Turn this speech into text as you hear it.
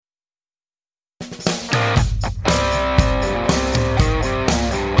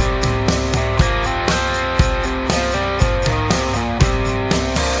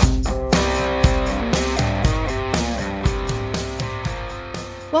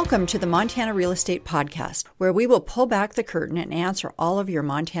Welcome to the Montana Real Estate Podcast, where we will pull back the curtain and answer all of your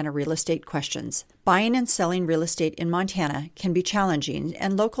Montana real estate questions. Buying and selling real estate in Montana can be challenging,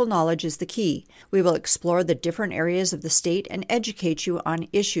 and local knowledge is the key. We will explore the different areas of the state and educate you on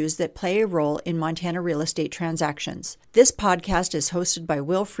issues that play a role in Montana real estate transactions. This podcast is hosted by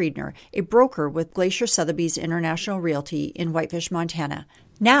Will Friedner, a broker with Glacier Sotheby's International Realty in Whitefish, Montana.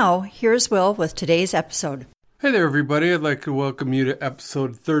 Now, here's Will with today's episode. Hey there, everybody. I'd like to welcome you to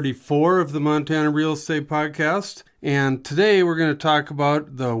episode 34 of the Montana Real Estate Podcast. And today we're going to talk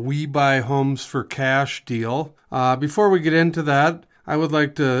about the We Buy Homes for Cash deal. Before we get into that, I would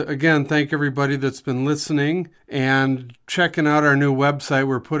like to, again, thank everybody that's been listening and checking out our new website.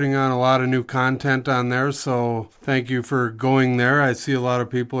 We're putting on a lot of new content on there, so thank you for going there. I see a lot of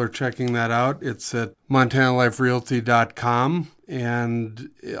people are checking that out. It's at montanaliferealty.com. And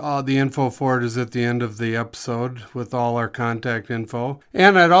all the info for it is at the end of the episode with all our contact info.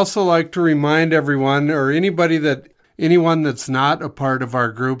 And I'd also like to remind everyone, or anyone that's not a part of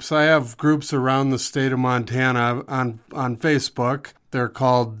our groups, I have groups around the state of Montana on Facebook. They're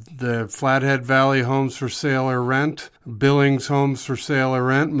called the Flathead Valley Homes for Sale or Rent, Billings Homes for Sale or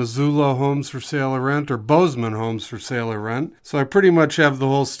Rent, Missoula Homes for Sale or Rent, or Bozeman Homes for Sale or Rent. So I pretty much have the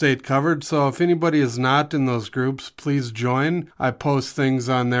whole state covered. So if anybody is not in those groups, please join. I post things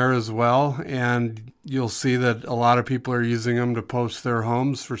on there as well, and you'll see that a lot of people are using them to post their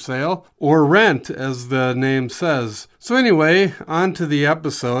homes for sale or rent, as the name says. So anyway, on to the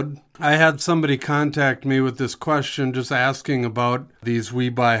episode. I had somebody contact me with this question just asking about these We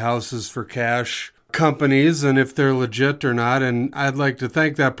Buy Houses for Cash companies and if they're legit or not. And I'd like to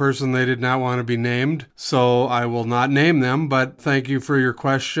thank that person. They did not want to be named, so I will not name them, but thank you for your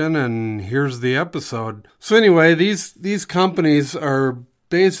question, and here's the episode. So anyway, these companies are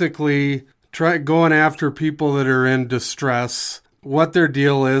basically going after people that are in distress. What their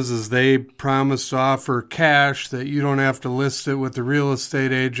deal is they promise to offer cash that you don't have to list it with the real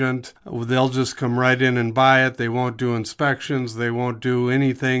estate agent. They'll just come right in and buy it. They won't do inspections. They won't do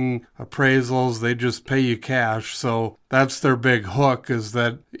anything, appraisals. They just pay you cash. So that's their big hook, is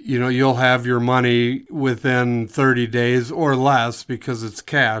that, you'll have your money within 30 days or less because it's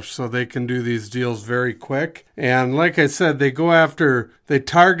cash. So they can do these deals very quick. And like I said, they target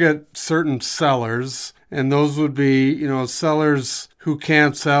certain sellers. And those would be, sellers who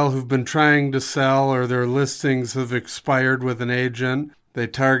can't sell, who've been trying to sell, or their listings have expired with an agent. They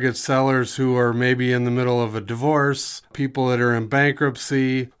target sellers who are maybe in the middle of a divorce, people that are in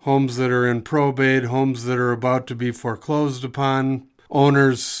bankruptcy, homes that are in probate, homes that are about to be foreclosed upon,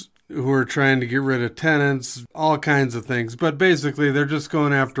 owners who are trying to get rid of tenants, all kinds of things. But basically, they're just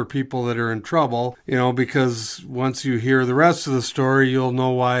going after people that are in trouble, because once you hear the rest of the story, you'll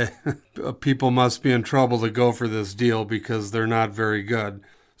know why people must be in trouble to go for this deal, because they're not very good.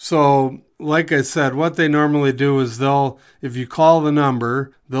 So, like I said, what they normally do is if you call the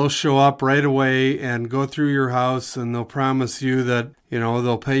number, they'll show up right away and go through your house, and they'll promise you that,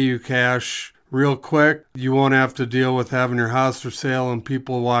 they'll pay you cash real quick. You won't have to deal with having your house for sale and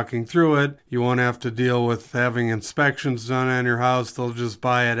people walking through it. You won't have to deal with having inspections done on your house. They'll just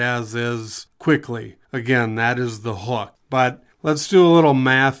buy it as is quickly. Again, that is the hook. But let's do a little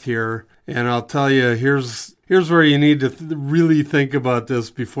math here, and I'll tell you, here's where you need to really think about this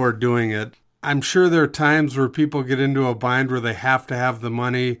before doing it. I'm sure there are times where people get into a bind where they have to have the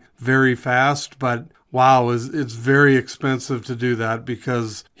money very fast, but wow, it's very expensive to do that,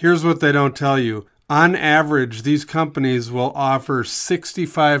 because here's what they don't tell you. On average, these companies will offer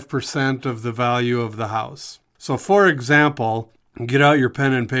 65% of the value of the house. So for example, get out your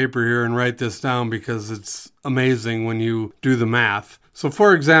pen and paper here and write this down, because it's amazing when you do the math. So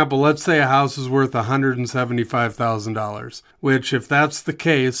for example, let's say a house is worth $175,000, which, if that's the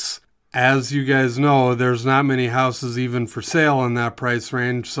case, as you guys know, there's not many houses even for sale in that price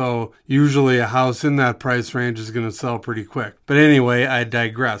range, so usually a house in that price range is going to sell pretty quick. But anyway, I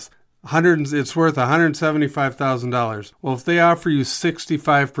digress. It's worth $175,000. Well, if they offer you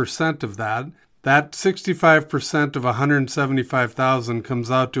 65% of that 65% of $175,000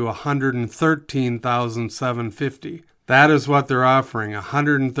 comes out to $113,750. That is what they're offering,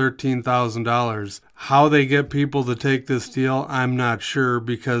 $113,000. How they get people to take this deal, I'm not sure,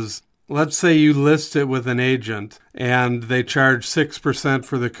 because let's say you list it with an agent and they charge 6%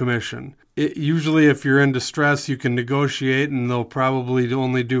 for the commission. Usually if you're in distress, you can negotiate, and they'll probably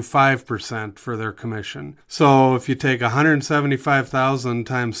only do 5% for their commission. So if you take $175,000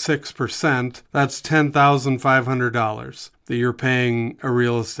 times 6%, that's $10,500 that you're paying a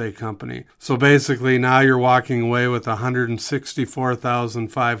real estate company. So basically now you're walking away with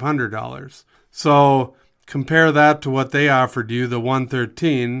 $164,500. So compare that to what they offered you, the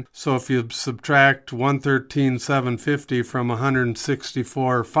 113. So if you subtract 113,750 from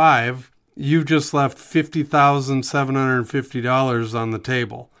 164,500, you've just left $50,750 on the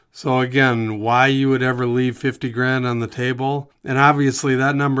table. So again, why you would ever leave 50 grand on the table? And obviously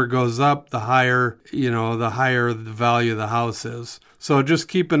that number goes up the higher the value of the house is. So just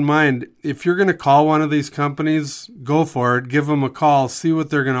keep in mind, if you're going to call one of these companies, go for it. Give them a call, see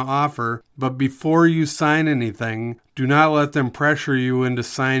what they're going to offer. But before you sign anything, do not let them pressure you into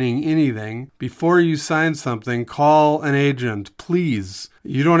signing anything. Before you sign something, call an agent, please.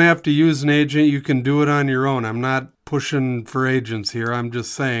 You don't have to use an agent. You can do it on your own. I'm not pushing for agents here. I'm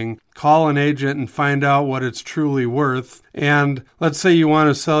just saying call an agent and find out what it's truly worth. And let's say you want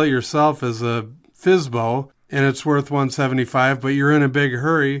to sell it yourself as a FSBO and it's worth $175, but you're in a big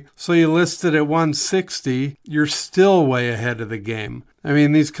hurry, so you list it at $160, you're still way ahead of the game. I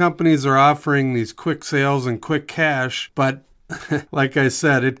mean, these companies are offering these quick sales and quick cash, but like I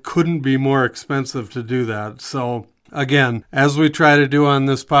said, it couldn't be more expensive to do that. So again, as we try to do on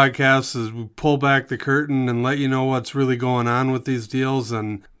this podcast, is we pull back the curtain and let you know what's really going on with these deals,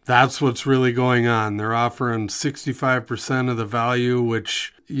 and that's what's really going on. They're offering 65% of the value,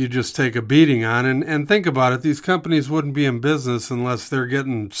 which you just take a beating on. And think about it, these companies wouldn't be in business unless they're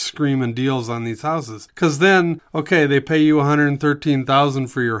getting screaming deals on these houses. Because then, okay, they pay you $113,000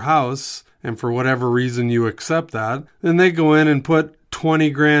 for your house, and for whatever reason you accept that, then they go in and put 20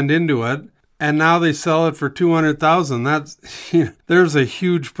 grand into it. And now they sell it for $200,000. That's, there's a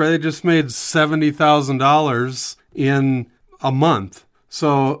huge, they just made $70,000 in a month.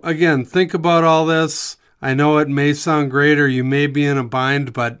 So again, think about all this. I know it may sound great or you may be in a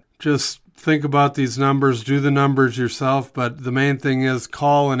bind, but just think about these numbers, do the numbers yourself. But the main thing is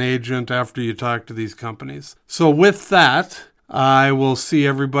call an agent after you talk to these companies. So with that, I will see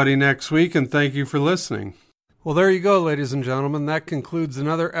everybody next week, and thank you for listening. Well, there you go, ladies and gentlemen. That concludes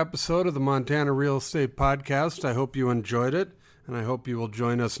another episode of the Montana Real Estate Podcast. I hope you enjoyed it, and I hope you will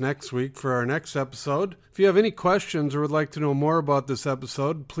join us next week for our next episode. If you have any questions or would like to know more about this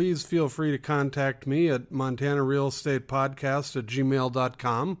episode, please feel free to contact me at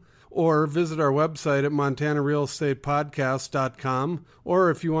montanarealestatepodcast@gmail.com or visit our website at montanarealestatepodcast.com.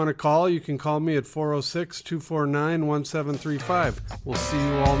 Or if you want to call, you can call me at 406-249-1735. We'll see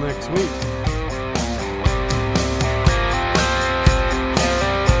you all next week.